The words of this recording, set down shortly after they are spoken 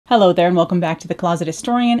Hello there and welcome back to The Closet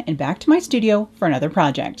Historian and back to my studio for another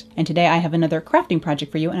project. And today I have another crafting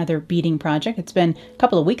project for you, another beading project. It's been a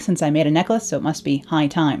couple of weeks since I made a necklace, so it must be high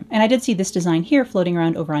time. And I did see this design here floating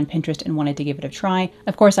around over on Pinterest and wanted to give it a try.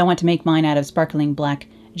 Of course, I want to make mine out of sparkling black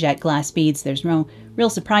jet glass beads. There's no real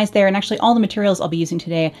surprise there, and actually all the materials I'll be using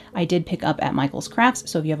today I did pick up at Michael's Crafts,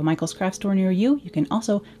 so if you have a Michael's Crafts store near you, you can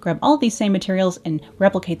also grab all of these same materials and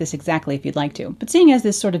replicate this exactly if you'd like to. But seeing as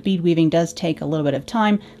this sort of bead weaving does take a little bit of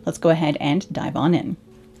time, let's go ahead and dive on in.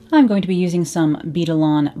 I'm going to be using some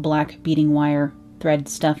Beaded black beading wire thread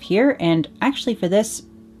stuff here, and actually for this,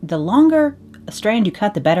 the longer a strand you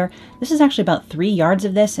cut, the better. This is actually about 3 yards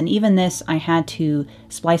of this, and even this I had to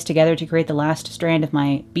splice together to create the last strand of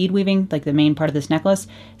my bead weaving, like the main part of this necklace.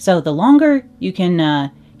 So the longer you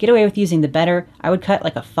can get away with using, the better. I would cut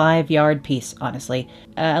like a 5-yard piece, honestly,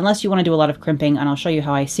 unless you want to do a lot of crimping, and I'll show you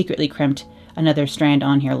how I secretly crimped another strand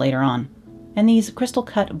on here later on. And these crystal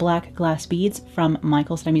cut black glass beads from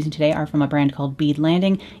Michael's that I'm using today are from a brand called Bead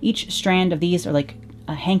Landing. Each strand of these are like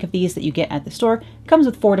a hank of these that you get at the store. It comes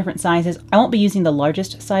with 4 different sizes. I won't be using the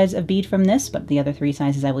largest size of bead from this, but the other 3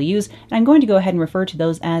 sizes I will use, and I'm going to go ahead and refer to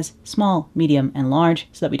those as small, medium, and large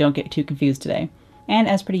so that we don't get too confused today. And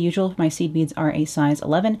as pretty usual, my seed beads are a size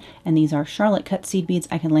 11, and these are Charlotte cut seed beads.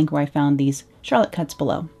 I can link where I found these Charlotte cuts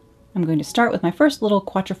below. I'm going to start with my first little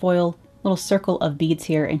quatrefoil little circle of beads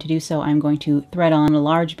here, and to do so I'm going to thread on a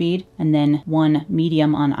large bead and then 1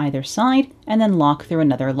 medium on either side, and then lock through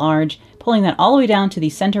another large, pulling that all the way down to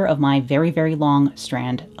the center of my very, very long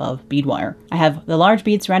strand of bead wire. I have the large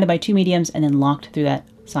bead surrounded by 2 mediums and then locked through that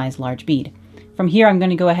size large bead. From here I'm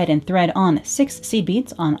going to go ahead and thread on 6 seed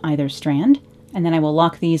beads on either strand, and then I will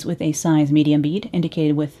lock these with a size medium bead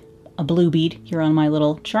indicated with a blue bead here on my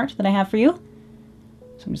little chart that I have for you.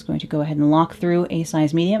 So I'm just going to go ahead and lock through a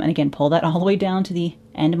size medium, and again pull that all the way down to the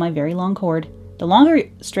end of my very long cord. The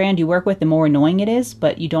longer strand you work with, the more annoying it is,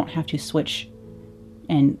 but you don't have to switch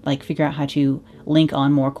and like figure out how to link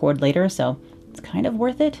on more cord later, so it's kind of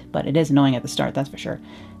worth it, but it is annoying at the start, that's for sure.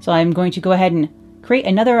 So I'm going to go ahead and create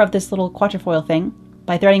another of this little quatrefoil thing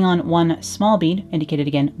by threading on 1 small bead, indicated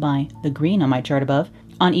again by the green on my chart above,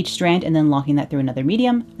 on each strand, and then locking that through another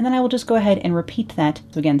medium, and then I will just go ahead and repeat that.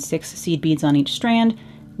 So again, 6 seed beads on each strand,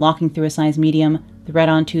 locking through a size medium, thread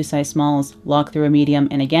on 2 size smalls, lock through a medium,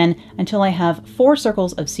 and again until I have 4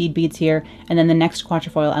 circles of seed beads here, and then the next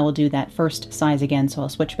quatrefoil I will do that first size again, so I'll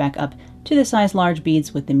switch back up to the size large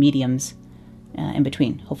beads with the mediums in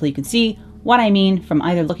between. Hopefully you can see what I mean from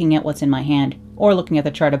either looking at what's in my hand or looking at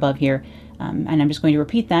the chart above here, and I'm just going to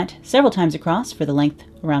repeat that several times across for the length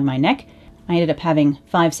around my neck. I ended up having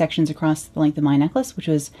 5 sections across the length of my necklace, which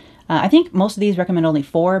was, I think most of these recommend only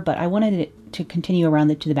 4, but I wanted it to continue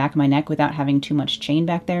around to the back of my neck without having too much chain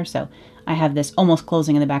back there, so I have this almost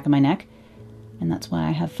closing in the back of my neck. And that's why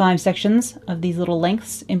I have 5 sections of these little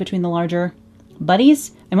lengths in between the larger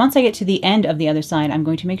buddies. And once I get to the end of the other side, I'm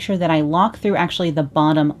going to make sure that I lock through actually the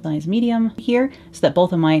bottom size medium here, so that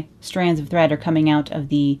both of my strands of thread are coming out of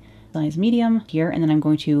the size medium here, and then I'm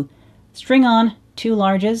going to string on 2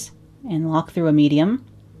 larges and lock through a medium.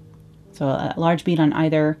 So a large bead on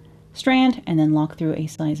either strand, and then lock through a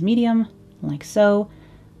size medium, like so.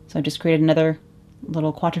 So I just created another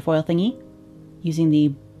little quatrefoil thingy, using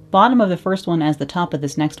the bottom of the first one as the top of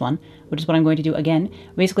this next one, which is what I'm going to do again.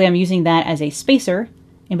 Basically, I'm using that as a spacer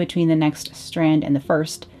in between the next strand and the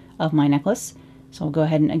first of my necklace. So I'll go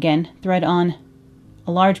ahead and again thread on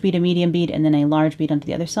a large bead, a medium bead, and then a large bead onto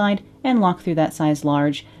the other side, and lock through that size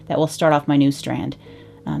large. That will start off my new strand.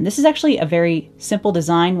 This is actually a very simple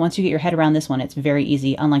design. Once you get your head around this one, it's very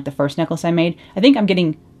easy, unlike the first necklace I made. I think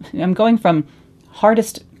I'm going from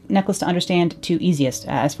hardest necklace to understand to easiest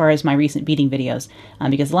as far as my recent beading videos,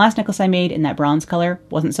 because the last necklace I made in that bronze color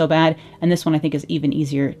wasn't so bad, and this one I think is even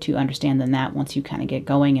easier to understand than that once you kind of get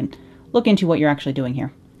going and look into what you're actually doing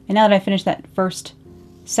here. And now that I've finished that first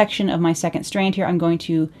section of my second strand here, I'm going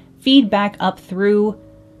to feed back up through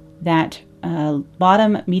that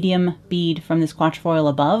bottom medium bead from this quatrefoil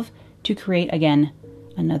above to create again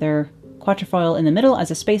another quatrefoil in the middle as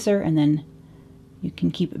a spacer, and then you can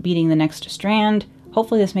keep beading the next strand.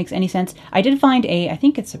 Hopefully this makes any sense. I did find I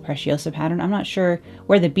think it's a Preciosa pattern. I'm not sure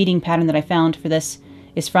where the beading pattern that I found for this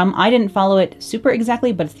is from. I didn't follow it super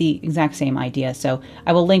exactly, but it's the exact same idea. So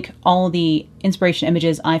I will link all the inspiration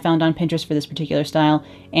images I found on Pinterest for this particular style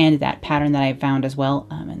and that pattern that I found as well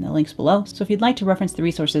in the links below. So if you'd like to reference the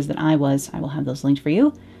resources that I will have those linked for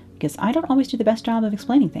you, because I don't always do the best job of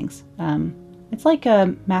explaining things. It's like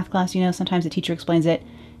a math class, you know, sometimes the teacher explains it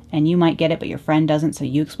and you might get it, but your friend doesn't, so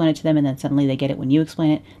you explain it to them, and then suddenly they get it when you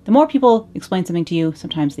explain it. The more people explain something to you,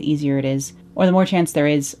 sometimes the easier it is, or the more chance there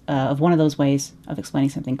is of one of those ways of explaining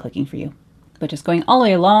something clicking for you. But just going all the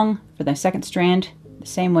way along for the second strand, the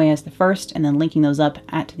same way as the first, and then linking those up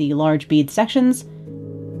at the large bead sections.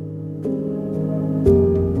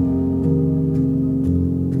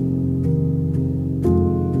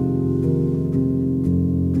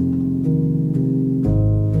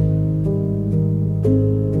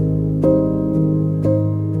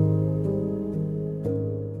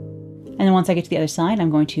 And then once I get to the other side,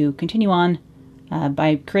 I'm going to continue on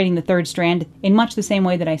by creating the third strand in much the same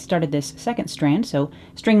way that I started this second strand. So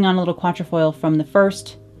stringing on a little quatrefoil from the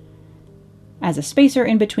first as a spacer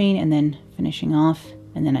in between, and then finishing off.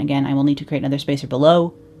 And then again, I will need to create another spacer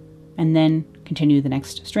below and then continue the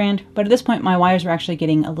next strand. But at this point, my wires were actually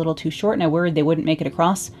getting a little too short, and I worried they wouldn't make it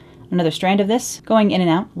across another strand of this, going in and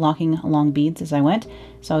out, locking along beads as I went.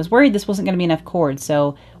 So I was worried this wasn't going to be enough cord.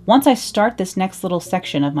 So once I start this next little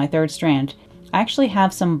section of my third strand, I actually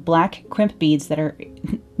have some black crimp beads that are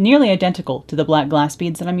nearly identical to the black glass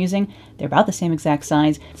beads that I'm using. They're about the same exact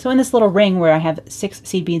size. So in this little ring where I have 6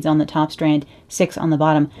 seed beads on the top strand, 6 on the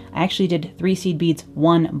bottom, I actually did 3 seed beads,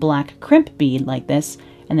 1 black crimp bead like this,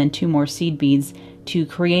 and then 2 more seed beads to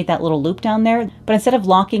create that little loop down there. But instead of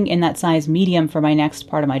locking in that size medium for my next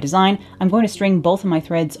part of my design, I'm going to string both of my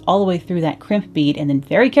threads all the way through that crimp bead and then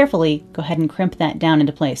very carefully go ahead and crimp that down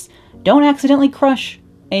into place. Don't accidentally crush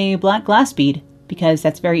a black glass bead, because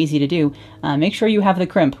that's very easy to do. Make sure you have the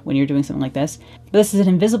crimp when you're doing something like this. But this is an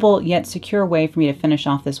invisible yet secure way for me to finish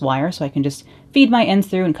off this wire, so I can just feed my ends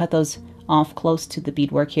through and cut those off close to the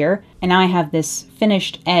beadwork here. And now I have this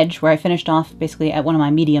finished edge where I finished off basically at one of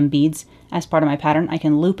my medium beads as part of my pattern. I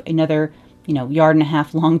can loop another, 1.5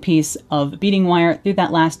 yard long piece of beading wire through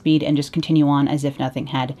that last bead and just continue on as if nothing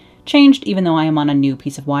had changed, even though I am on a new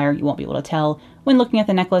piece of wire. You won't be able to tell when looking at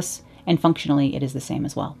the necklace, and functionally it is the same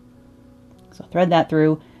as well. So thread that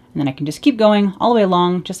through, and then I can just keep going all the way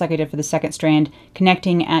along, just like I did for the second strand,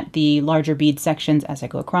 connecting at the larger bead sections as I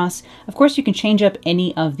go across. Of course, you can change up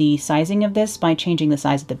any of the sizing of this by changing the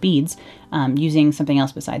size of the beads, using something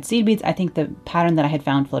else besides seed beads. I think the pattern that I had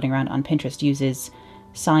found floating around on Pinterest uses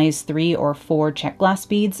size 3 or 4 check glass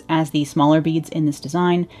beads as the smaller beads in this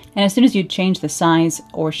design. And as soon as you change the size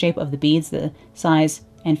or shape of the beads, the size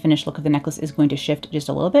and finished look of the necklace is going to shift just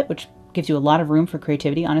a little bit, which gives you a lot of room for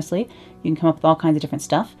creativity, honestly. You can come up with all kinds of different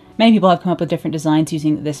stuff. Many people have come up with different designs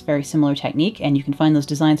using this very similar technique, and you can find those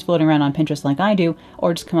designs floating around on Pinterest like I do,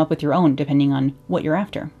 or just come up with your own depending on what you're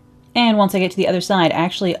after. And once I get to the other side,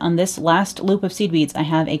 actually on this last loop of seed beads, I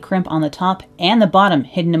have a crimp on the top and the bottom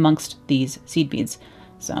hidden amongst these seed beads.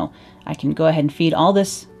 So I can go ahead and feed all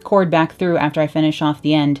this cord back through after I finish off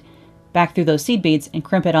the end, back through those seed beads, and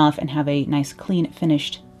crimp it off and have a nice clean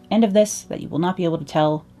finished end of this that you will not be able to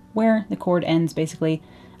tell where the cord ends, basically.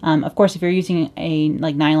 Of course, if you're using a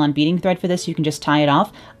nylon beading thread for this, you can just tie it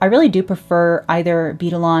off. I really do prefer either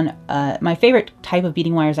Beadalon. My favorite type of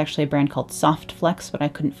beading wire is actually a brand called Soft Flex, but I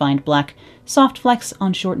couldn't find black Soft Flex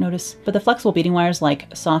on short notice. But the flexible beading wires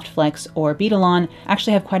like Soft Flex or Beadalon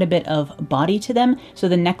actually have quite a bit of body to them, so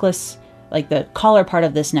the necklace, like the collar part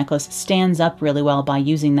of this necklace, stands up really well by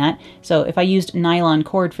using that. So if I used nylon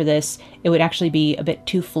cord for this, it would actually be a bit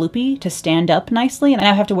too floopy to stand up nicely, and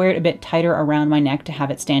I have to wear it a bit tighter around my neck to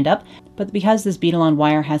have it stand up. But because this Beadalon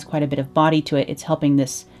wire has quite a bit of body to it, it's helping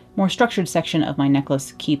this more structured section of my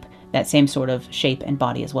necklace keep that same sort of shape and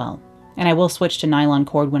body as well. And I will switch to nylon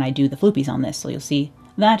cord when I do the floopies on this, so you'll see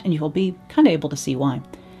that, and you will be kind of able to see why.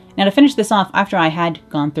 Now to finish this off, after I had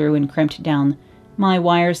gone through and crimped down my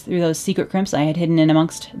wires through those secret crimps I had hidden in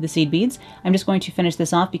amongst the seed beads, I'm just going to finish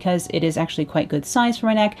this off because it is actually quite good size for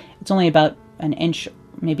my neck. It's only about an inch,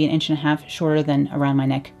 maybe an inch and a half shorter than around my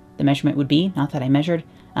neck the measurement would be, not that I measured,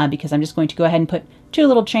 because I'm just going to go ahead and put 2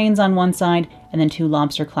 little chains on one side and then 2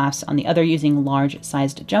 lobster clasps on the other, using large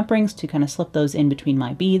sized jump rings to kind of slip those in between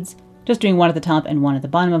my beads. Just doing one at the top and one at the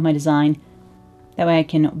bottom of my design. That way I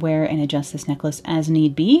can wear and adjust this necklace as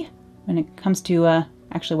need be when it comes to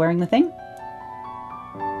actually wearing the thing.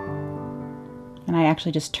 And I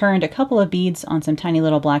actually just turned a couple of beads on some tiny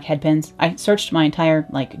little black head pins. I searched my entire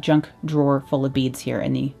junk drawer full of beads here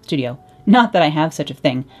in the studio. Not that I have such a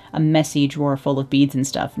thing, a messy drawer full of beads and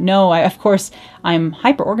stuff. No, of course, I'm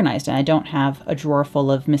hyper organized and I don't have a drawer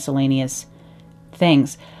full of miscellaneous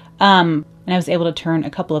things. And I was able to turn a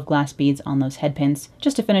couple of glass beads on those head pins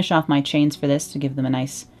just to finish off my chains for this, to give them a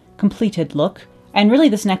nice completed look. And really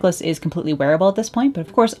this necklace is completely wearable at this point, but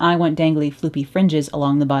of course I want dangly floopy fringes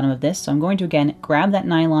along the bottom of this, so I'm going to again grab that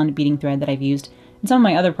nylon beading thread that I've used In some of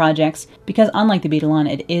my other projects, because unlike the beadalon,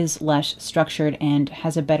 it is less structured and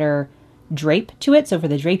has a better drape to it, so for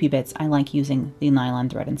the drapey bits, I like using the nylon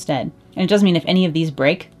thread instead. And it does mean if any of these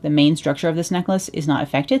break, the main structure of this necklace is not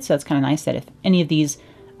affected, so it's kind of nice that if any of these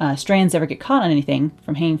strands ever get caught on anything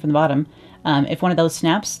from hanging from the bottom, if one of those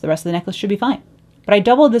snaps, the rest of the necklace should be fine. But I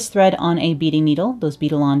doubled this thread on a beading needle, those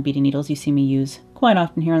beadalon beading needles you see me use quite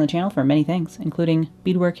often here on the channel for many things, including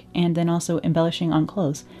beadwork and then also embellishing on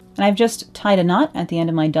clothes. And I've just tied a knot at the end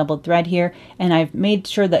of my doubled thread here, and I've made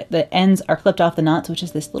sure that the ends are clipped off the knots, which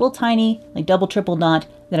is this little tiny, like double, triple knot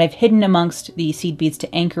that I've hidden amongst the seed beads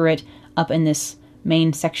to anchor it up in this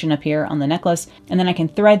main section up here on the necklace. And then I can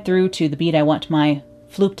thread through to the bead I want my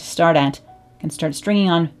floop to start at. I can start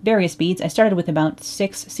stringing on various beads. I started with about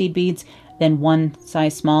 6 seed beads, then 1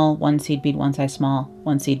 size small, 1 seed bead, 1 size small,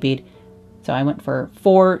 1 seed bead. So I went for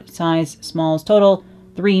 4 size smalls total,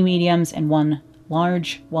 3 mediums, and 1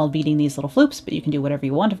 large while beading these little floops, but you can do whatever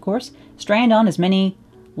you want, of course. Strand on as many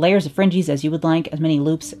layers of fringes as you would like, as many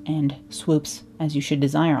loops and swoops as you should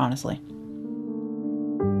desire, honestly.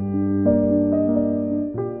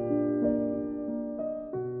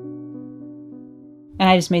 And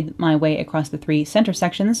I just made my way across the 3 center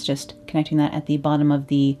sections, just connecting that at the bottom of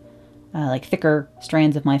the like thicker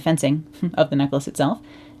strands of my fencing of the necklace itself.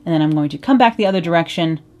 And then I'm going to come back the other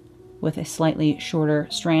direction with a slightly shorter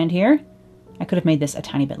strand here. I could have made this a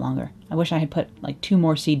tiny bit longer. I wish I had put like 2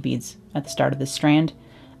 more seed beads at the start of this strand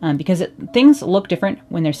because things look different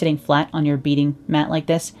when they're sitting flat on your beading mat like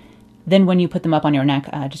this than when you put them up on your neck,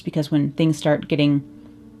 just because when things start getting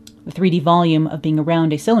the 3D volume of being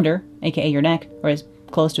around a cylinder, aka your neck, or as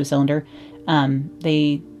close to a cylinder,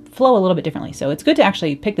 they flow a little bit differently. So it's good to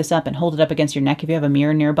actually pick this up and hold it up against your neck if you have a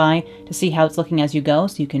mirror nearby to see how it's looking as you go,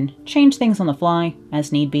 so you can change things on the fly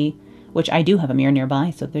as need be, which I do have a mirror nearby,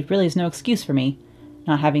 so there really is no excuse for me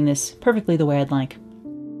not having this perfectly the way I'd like.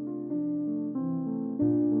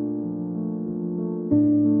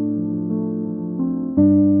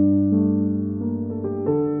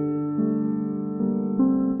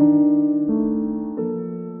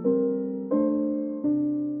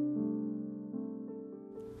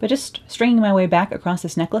 But just stringing my way back across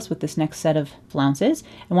this necklace with this next set of flounces.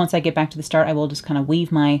 And once I get back to the start, I will just kind of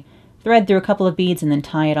weave my thread through a couple of beads and then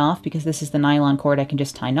tie it off. Because this is the nylon cord, I can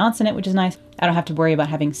just tie knots in it, which is nice. I don't have to worry about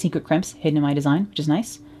having secret crimps hidden in my design, which is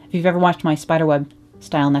nice. If you've ever watched my spiderweb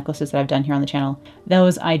style necklaces that I've done here on the channel,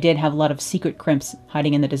 those I did have a lot of secret crimps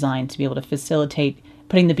hiding in the design to be able to facilitate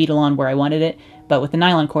putting the beadle on where I wanted it. But with the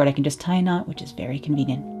nylon cord, I can just tie a knot, which is very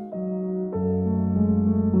convenient.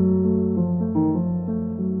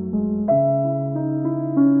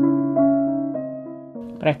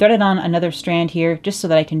 But I threaded on another strand here just so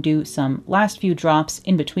that I can do some last few drops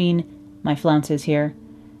in between my flounces here.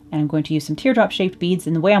 And I'm going to use some teardrop shaped beads,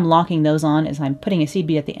 and the way I'm locking those on is I'm putting a seed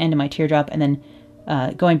bead at the end of my teardrop and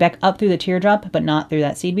then going back up through the teardrop but not through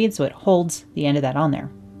that seed bead, so it holds the end of that on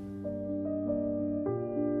there.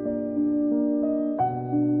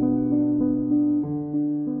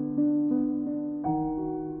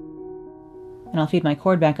 And I'll feed my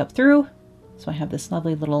cord back up through, so I have this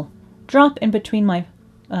lovely little drop in between my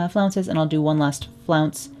flounces, and I'll do one last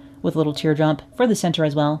flounce with a little teardrop for the center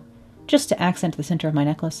as well, just to accent the center of my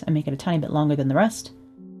necklace and make it a tiny bit longer than the rest.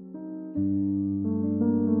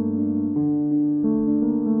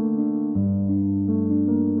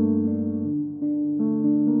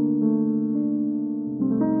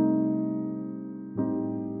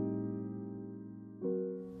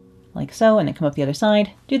 Like so, and then come up the other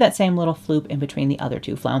side, do that same little floop in between the other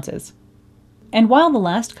 2 flounces. And while the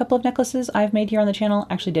last couple of necklaces I've made here on the channel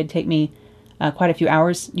actually did take me quite a few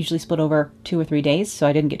hours, usually split over 2 or 3 days, so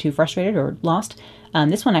I didn't get too frustrated or lost,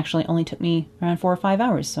 this one actually only took me around 4 or 5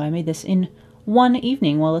 hours, so I made this in one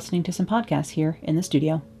evening while listening to some podcasts here in the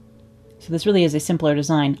studio. So this really is a simpler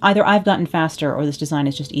design. Either I've gotten faster or this design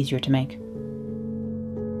is just easier to make.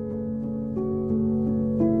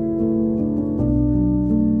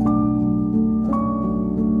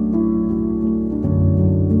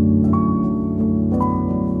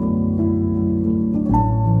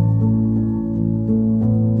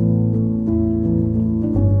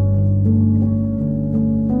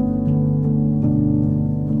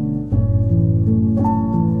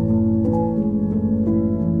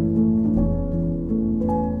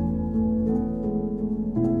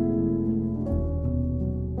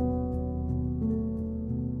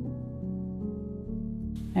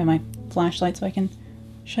 And my flashlight so I can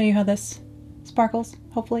show you how this sparkles,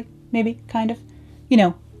 hopefully, maybe, kind of. You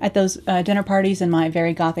know, at those dinner parties in my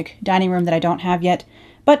very gothic dining room that I don't have yet.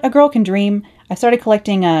 But a girl can dream. I started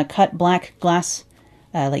collecting cut black glass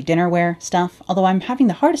like dinnerware stuff, although I'm having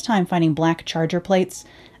the hardest time finding black charger plates.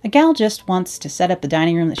 A gal just wants to set up the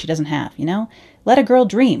dining room that she doesn't have, you know? Let a girl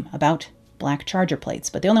dream about black charger plates,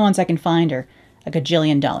 but the only ones I can find are a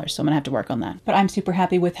gajillion dollars, so I'm gonna have to work on that. But I'm super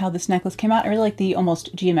happy with how this necklace came out. I really like the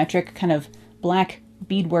almost geometric kind of black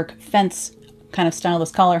beadwork fence kind of style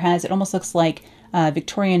this collar has. It almost looks like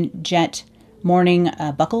Victorian jet mourning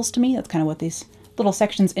buckles to me. That's kind of what these little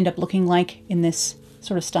sections end up looking like in this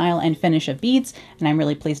sort of style and finish of beads, and I'm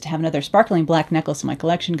really pleased to have another sparkling black necklace in my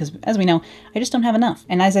collection because, as we know, I just don't have enough.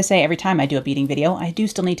 And as I say every time I do a beading video, I do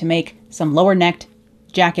still need to make some lower necked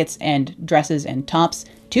jackets and dresses and tops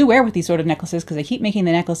to wear with these sort of necklaces because I keep making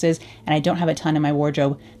the necklaces and I don't have a ton in my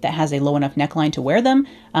wardrobe that has a low enough neckline to wear them.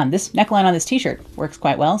 This neckline on this t-shirt works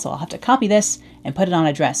quite well, so I'll have to copy this and put it on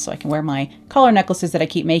a dress so I can wear my collar necklaces that I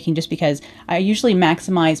keep making, just because I usually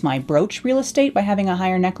maximize my brooch real estate by having a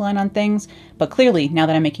higher neckline on things. But clearly, now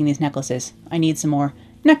that I'm making these necklaces, I need some more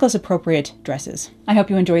necklace appropriate dresses. I hope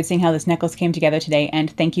you enjoyed seeing how this necklace came together today, and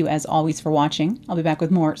thank you as always for watching. I'll be back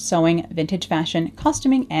with more sewing, vintage fashion,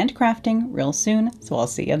 costuming, and crafting real soon, so I'll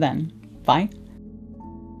see you then. Bye.